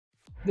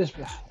this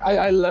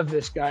I love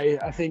this guy.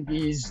 I think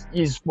he's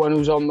one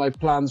who's on my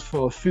plans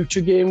for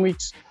future game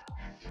weeks.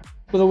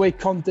 But the way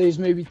Conte's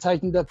maybe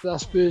tightened up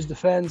that Spurs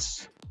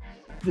defence,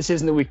 this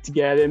isn't the week to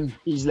get him.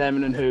 He's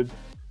lemon and herb.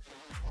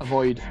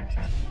 Avoid.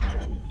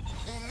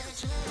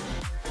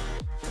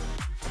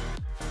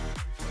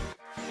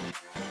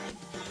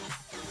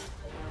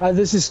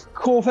 This is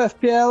Corf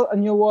FPL,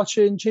 and you're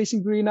watching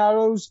Chasing Green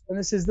Arrows, and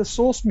this is the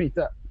Source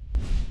Meter.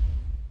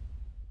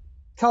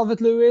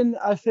 Calvert-Lewin,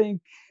 I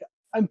think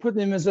I'm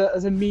putting him as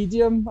a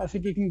medium. I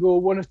think he can go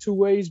one of two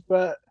ways,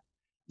 but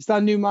it's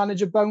that new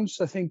manager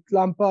bounce. I think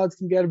Lampard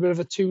can get a bit of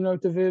a tune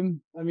out of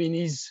him. I mean,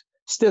 he's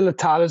still a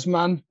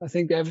talisman. I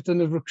think Everton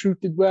have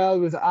recruited well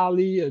with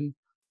Ali and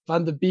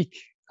Van der Beek.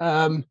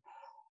 But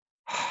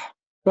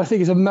I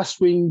think it's a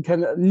must-win.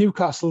 Kind of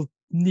Newcastle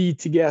need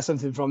to get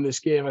something from this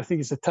game. I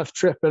think it's a tough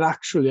trip, and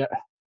actually,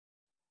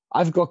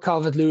 I've got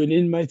Calvert-Lewin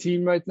in my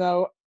team right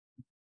now,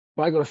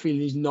 but I got a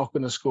feeling he's not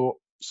going to score.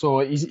 So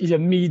he's a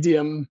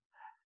medium.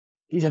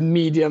 He's a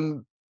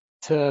medium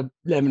to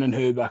lemon and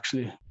herb,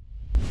 actually.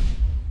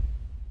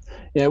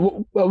 Yeah,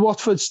 well,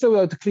 Watford still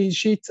without a clean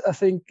sheet. I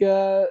think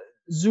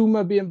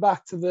Zuma being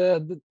back to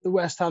the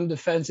West Ham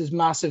defence is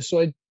massive.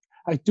 So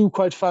I do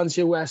quite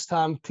fancy a West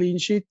Ham clean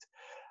sheet.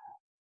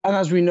 And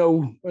as we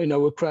know,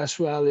 with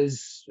Cresswell,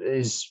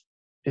 his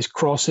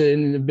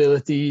crossing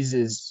abilities,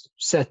 his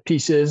set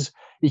pieces,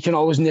 he can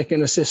always nick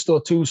an assist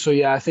or two. So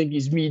yeah, I think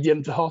he's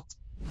medium to hot.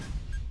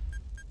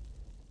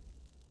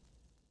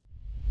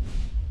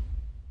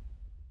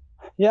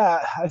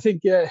 Yeah, I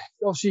think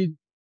obviously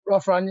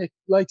Ralph Rangnick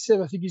likes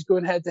him. I think he's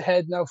going head to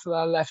head now for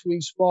that left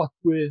wing spot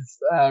with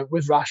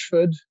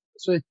Rashford.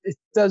 So it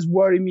does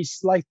worry me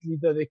slightly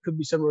that there could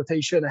be some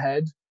rotation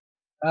ahead.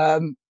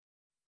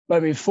 But I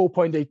mean,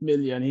 4.8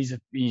 million,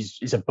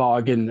 he's a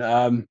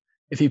bargain.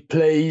 If he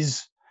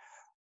plays,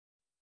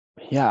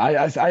 yeah,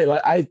 I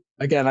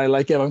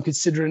like him. I'm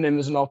considering him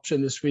as an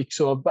option this week.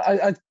 So, but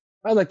I'd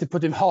like to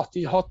put him hot.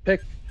 He's a hot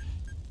pick.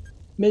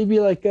 Maybe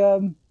like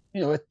a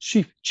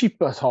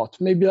cheaper hot.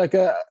 Maybe like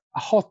a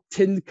hot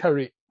tinned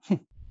curry.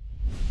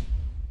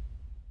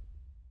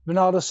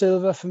 Bernardo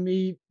Silva for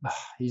me,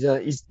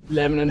 he's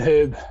lemon and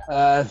herb.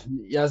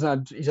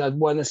 He's had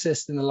one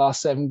assist in the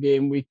last 7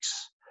 game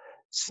weeks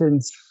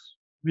since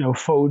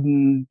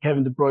Foden,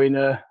 Kevin De Bruyne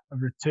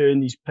have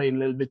returned. He's playing a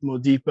little bit more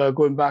deeper,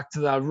 going back to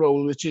that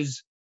role, which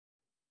is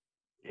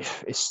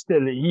he's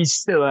still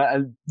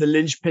the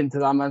linchpin to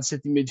that Man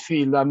City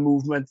midfield, that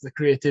movement, the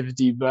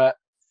creativity. But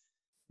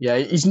yeah,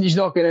 he's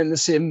not getting in the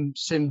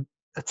same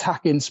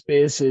attacking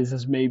spaces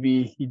as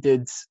maybe he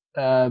did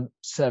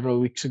several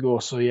weeks ago.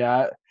 So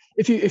yeah,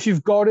 if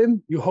you've got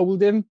him, you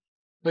hold him,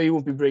 but you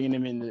won't be bringing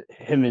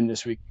him in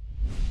this week.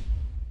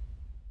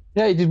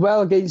 Yeah, he did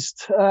well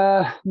against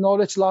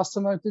Norwich last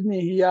time out, didn't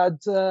he? He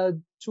had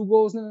 2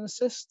 goals and an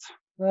assist.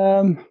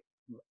 I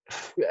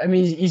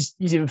mean, he's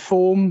in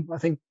form. I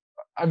think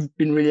I've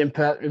been really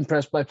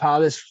impressed by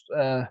Palace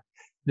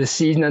this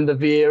season under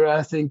Vieira.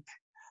 I think,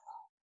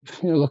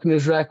 looking at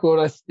his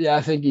record,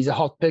 I think he's a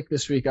hot pick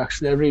this week,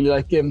 actually. I really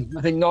like him.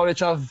 I think Norwich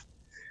have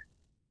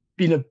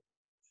they've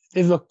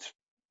looked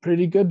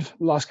pretty good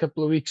the last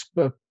couple of weeks,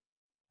 but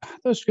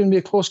it's going to be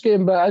a close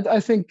game. But I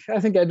think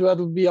Edouard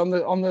will be on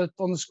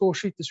the score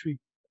sheet this week.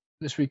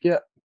 Yeah,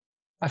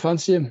 I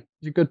fancy him.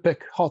 He's a good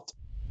pick. Hot.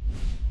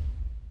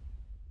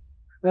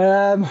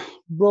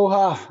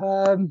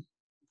 Broha.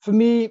 For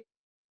me,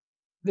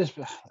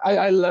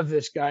 I love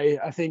this guy.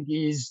 I think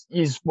he's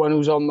one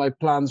who's on my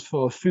plans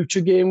for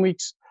future game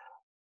weeks.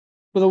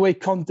 But the way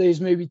Conte's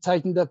maybe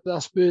tightened up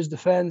that Spurs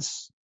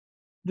defence,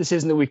 this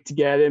isn't the week to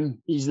get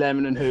him. He's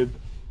lemon and herb.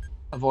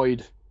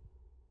 Avoid.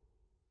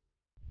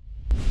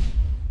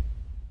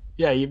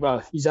 Yeah, he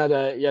had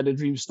a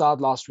dream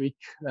start last week.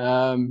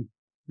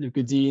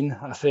 Luka Dean,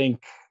 I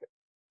think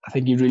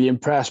he really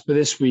impressed. But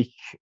this week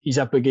he's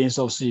up against,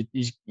 obviously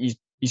he's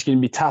going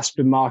to be tasked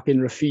with marking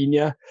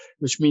Rafinha,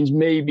 which means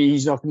maybe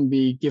he's not going to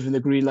be given the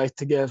green light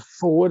to get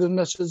forward as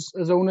much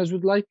as owners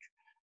would like.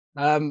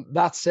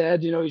 That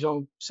said, he's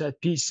on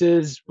set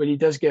pieces. When he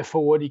does get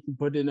forward, he can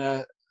put in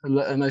a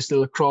nice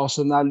little cross,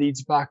 and that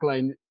Leeds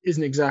backline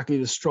isn't exactly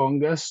the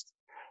strongest.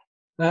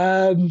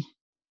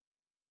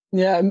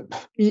 Yeah,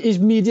 he's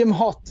medium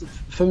hot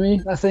for me.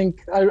 I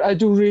think I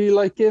do really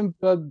like him,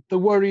 but the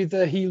worry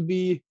that he'll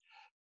be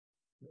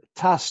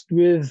tasked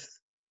with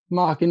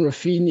marking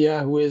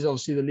Rafinha, who is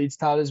obviously the Leeds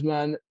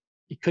talisman,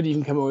 he could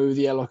even come away with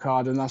the yellow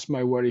card, and that's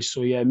my worry.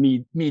 So yeah,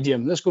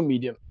 medium. Let's go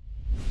medium.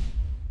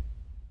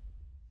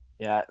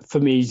 Yeah,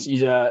 for me,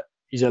 he's a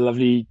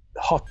lovely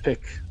hot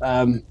pick.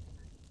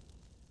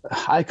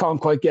 I can't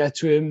quite get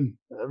to him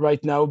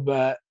right now,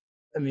 but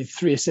I mean,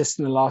 3 assists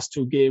in the last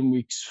 2 game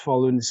weeks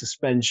following the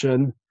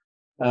suspension.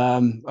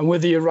 And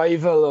with the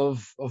arrival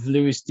of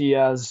Luis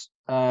Diaz,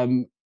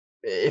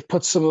 it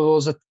puts some of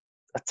those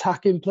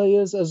attacking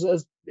players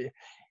as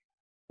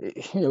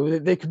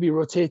they could be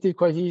rotated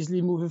quite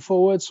easily moving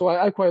forward. So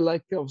I quite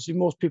like, obviously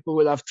most people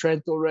will have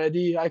Trent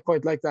already. I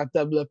quite like that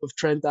double up of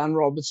Trent and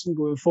Robertson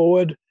going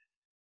forward.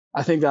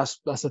 I think that's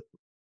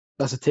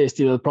that's a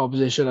tasty little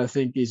proposition. I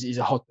think he's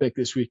a hot pick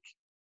this week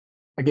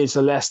against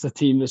a Leicester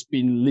team that's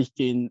been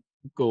leaking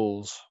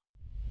goals.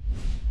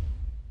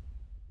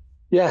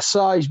 Yeah,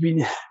 so he's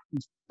been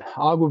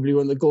arguably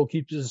one of the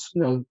goalkeepers,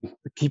 the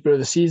keeper of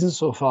the season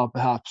so far,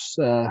 perhaps,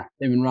 him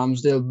and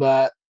Ramsdale.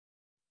 But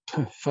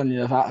funny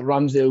enough,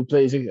 Ramsdale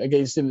plays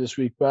against him this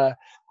week. But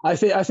I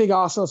think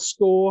Arsenal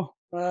score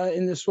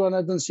in this one.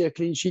 I don't see a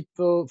clean sheet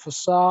for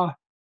Sarr.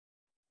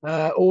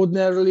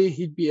 Ordinarily,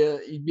 he'd be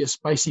a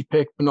spicy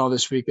pick, but not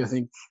this week. I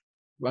think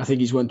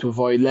he's one to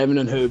avoid. Lemon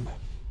and herb.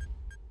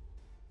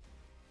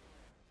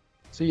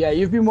 So yeah,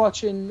 you've been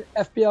watching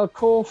FPL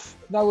Corf.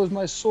 That was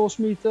my source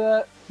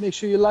meter. Make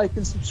sure you like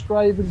and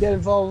subscribe and get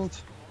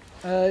involved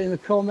in the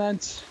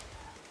comments.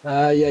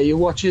 Yeah, you're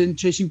watching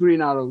Chasing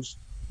Green Arrows.